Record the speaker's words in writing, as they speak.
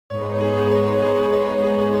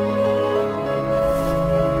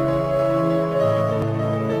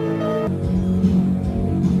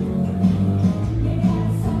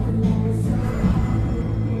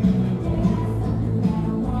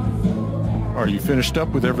Are you finished up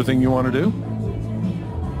with everything you want to do?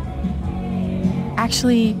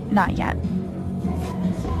 Actually, not yet.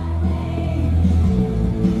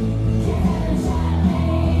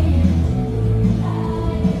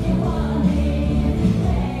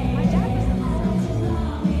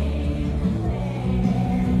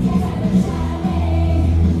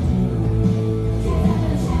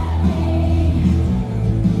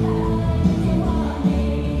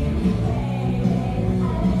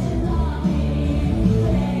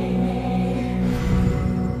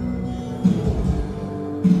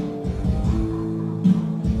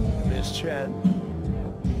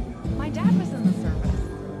 My dad was in the service.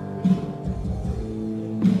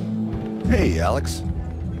 Hey, Alex.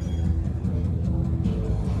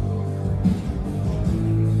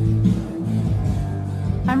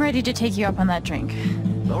 I'm ready to take you up on that drink.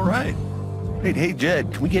 All right. Hey,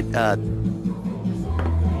 Jed, can we get,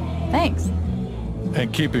 Thanks.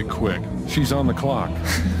 And keep it quick. She's on the clock.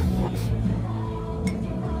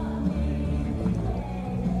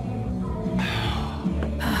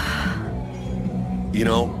 You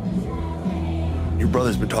know, your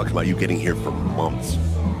brother's been talking about you getting here for months.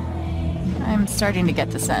 I'm starting to get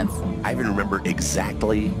the sense. I even remember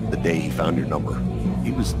exactly the day he found your number.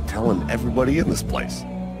 He was telling everybody in this place.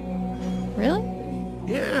 Really?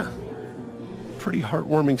 Yeah. Pretty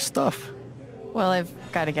heartwarming stuff. Well, I've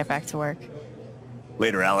got to get back to work.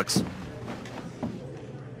 Later, Alex.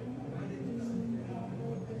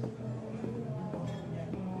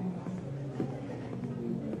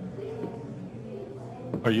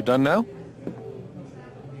 Are you done now?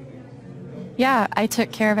 Yeah, I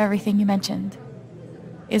took care of everything you mentioned.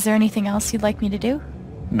 Is there anything else you'd like me to do?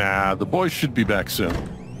 Nah, the boys should be back soon.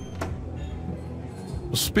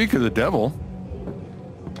 Well, speak of the devil.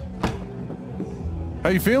 How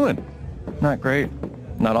you feeling? Not great.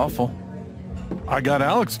 Not awful. I got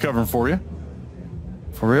Alex covering for you.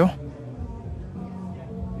 For real?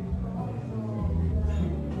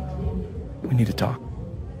 We need to talk.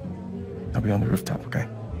 I'll be on the rooftop, okay?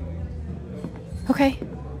 Okay.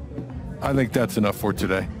 I think that's enough for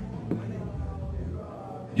today.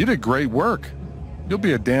 You did great work. You'll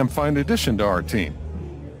be a damn fine addition to our team.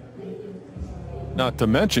 Not to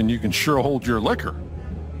mention, you can sure hold your liquor.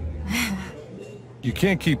 You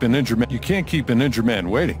can't keep an injured man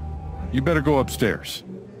waiting. You better go upstairs.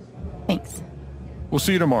 Thanks. We'll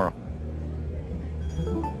see you tomorrow.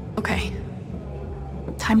 Okay.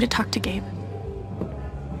 Time to talk to Gabe.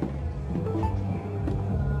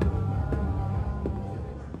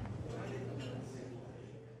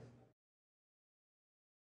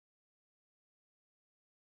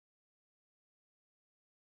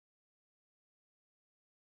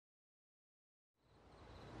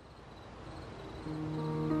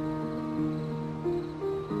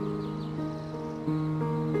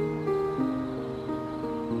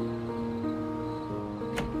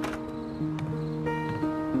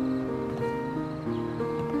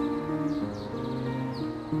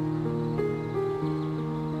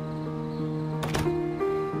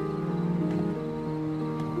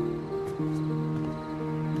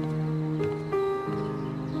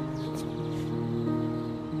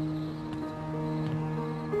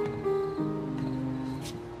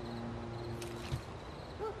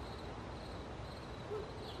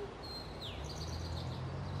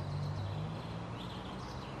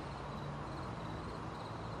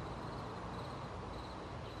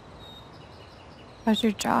 How's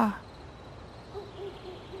your jaw?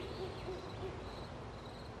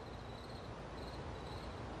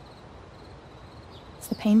 Is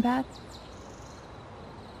the pain bad?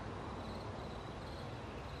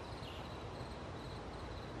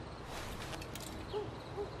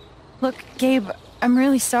 Look, Gabe, I'm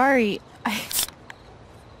really sorry.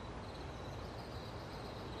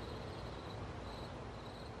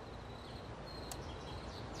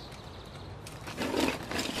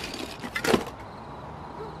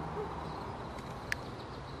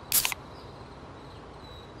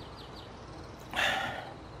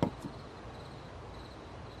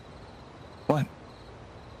 What?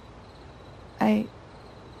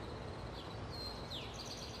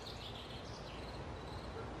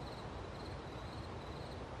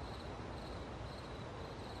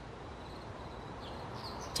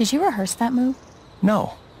 Did you rehearse that move?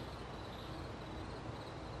 No.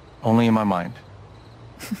 Only in my mind.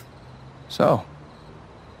 So,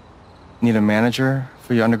 need a manager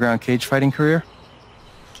for your underground cage fighting career?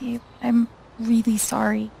 Gabe, I'm really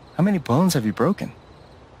sorry. How many bones have you broken?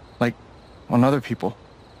 Like, on other people?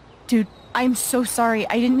 Dude, I'm so sorry.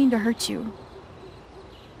 I didn't mean to hurt you.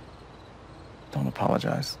 Don't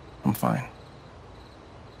apologize. I'm fine.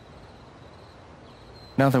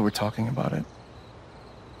 Now that we're talking about it,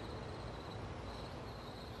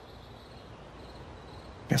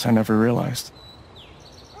 guess I never realized.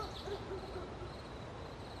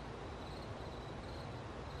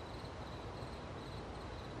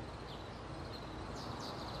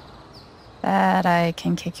 That I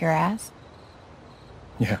can kick your ass?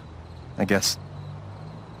 Yeah, I guess.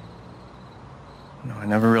 No, I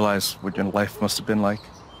never realized what your life must have been like.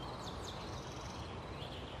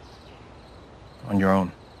 On your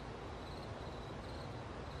own.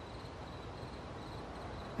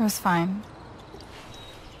 It was fine.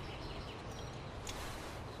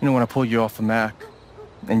 You know, when I pulled you off the Mac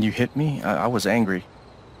and you hit me, I was angry.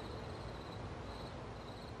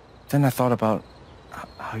 Then I thought about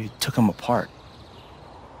how you took him apart.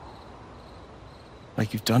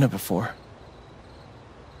 Like you've done it before.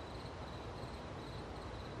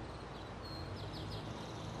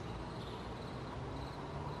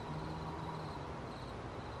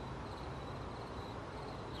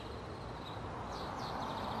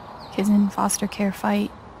 Kids in foster care fight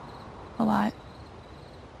a lot.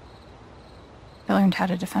 I learned how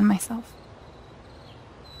to defend myself.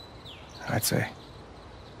 I'd say.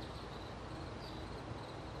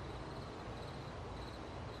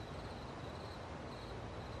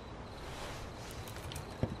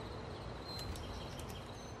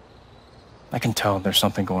 I can tell there's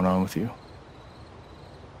something going on with you.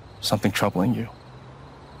 Something troubling you.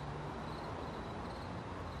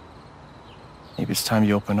 Maybe it's time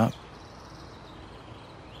you open up.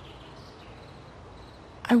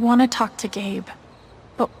 I want to talk to Gabe,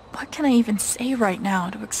 but what can I even say right now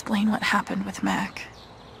to explain what happened with Mac?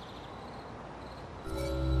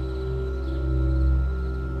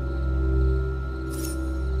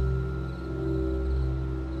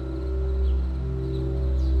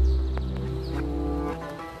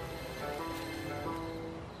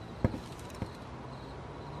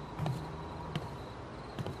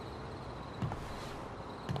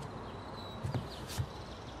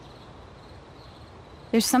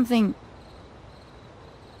 There's something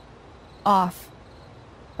off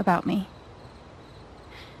about me.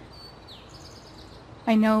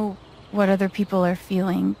 I know what other people are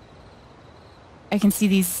feeling. I can see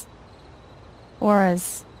these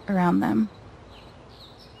auras around them.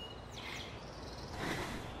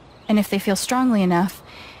 And if they feel strongly enough,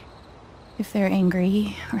 if they're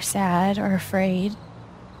angry or sad or afraid,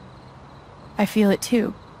 I feel it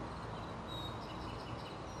too.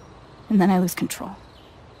 And then I lose control.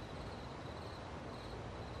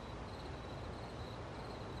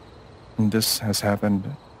 And this has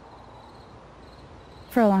happened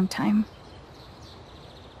For a long time.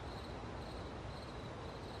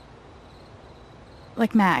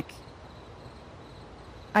 Like Mac.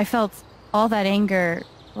 I felt all that anger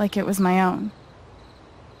like it was my own.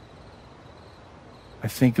 I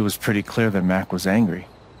think it was pretty clear that Mac was angry.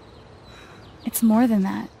 It's more than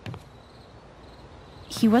that.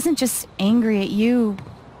 He wasn't just angry at you,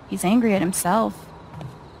 he's angry at himself.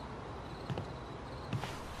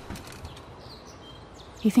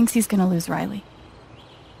 He thinks he's gonna lose Riley.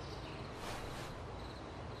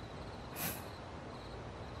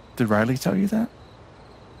 Did Riley tell you that?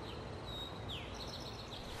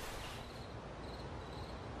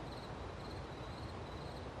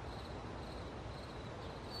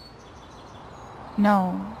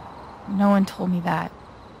 No, no one told me that.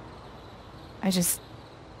 I just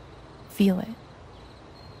feel it.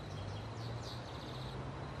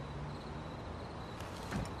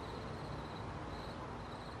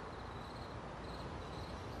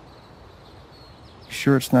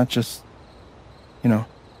 Sure it's not just, you know...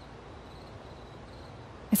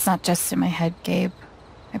 It's not just in my head, Gabe.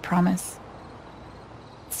 I promise.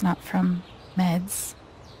 It's not from meds,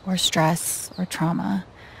 or stress, or trauma,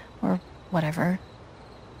 or whatever.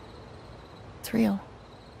 It's real.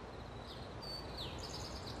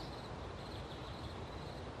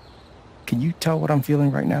 Can you tell what I'm feeling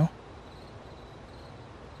right now?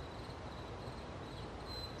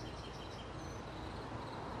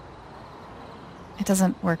 It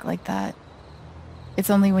doesn't work like that. It's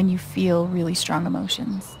only when you feel really strong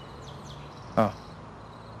emotions. Oh.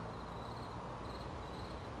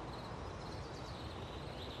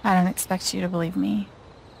 I don't expect you to believe me.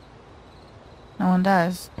 No one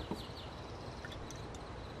does.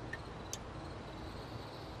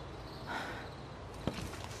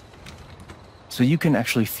 So you can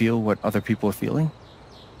actually feel what other people are feeling?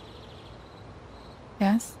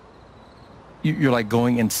 Yes? You're like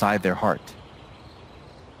going inside their heart.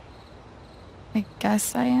 I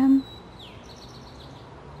guess I am.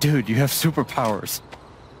 Dude, you have superpowers.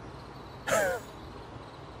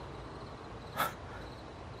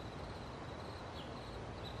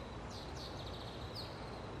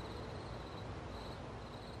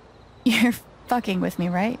 You're fucking with me,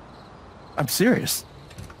 right? I'm serious.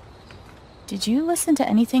 Did you listen to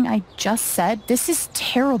anything I just said? This is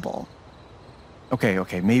terrible.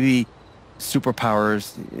 Okay, maybe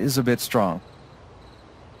superpowers is a bit strong.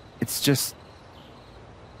 It's just...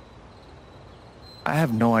 I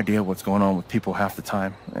have no idea what's going on with people half the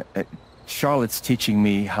time. Charlotte's teaching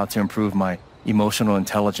me how to improve my emotional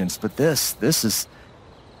intelligence, but this is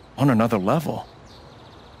on another level.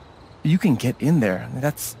 You can get in there.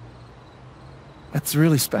 That's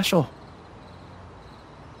really special.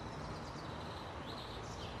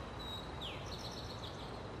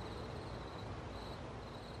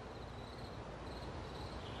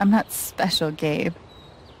 I'm not special, Gabe.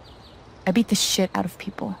 I beat the shit out of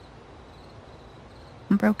people.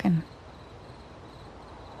 I'm broken.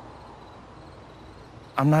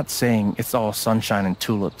 I'm not saying it's all sunshine and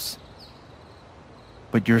tulips.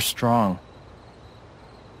 But you're strong.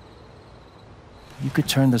 You could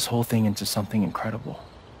turn this whole thing into something incredible.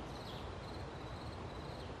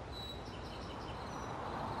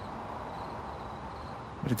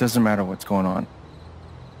 But it doesn't matter what's going on.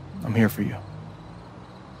 I'm here for you.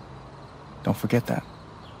 Don't forget that.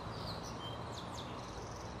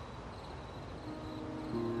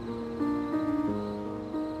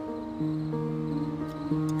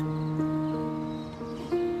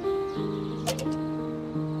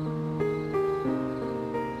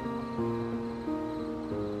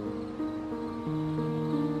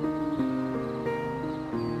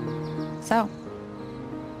 So,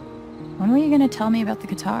 when were you gonna tell me about the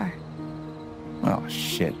guitar? Oh,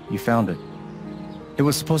 shit. You found it. It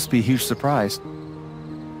was supposed to be a huge surprise.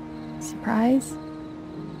 Surprise?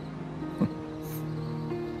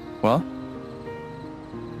 Well,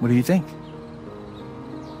 what do you think?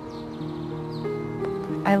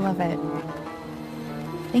 I love it.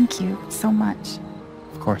 Thank you so much.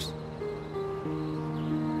 Of course.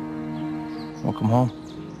 Welcome home.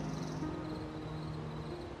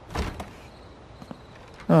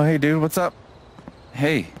 Oh, hey, dude, what's up?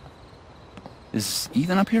 Hey, is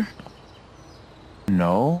Ethan up here?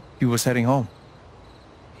 No, he was heading home.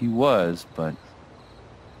 He was, but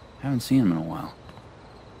I haven't seen him in a while.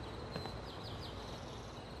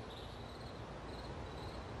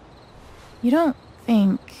 You don't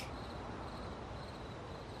think...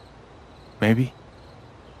 Maybe?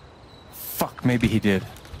 Fuck, maybe he did.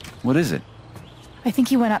 What is it? I think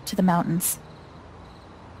he went up to the mountains.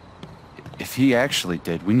 If he actually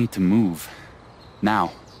did, we need to move.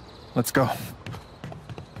 Now. Let's go.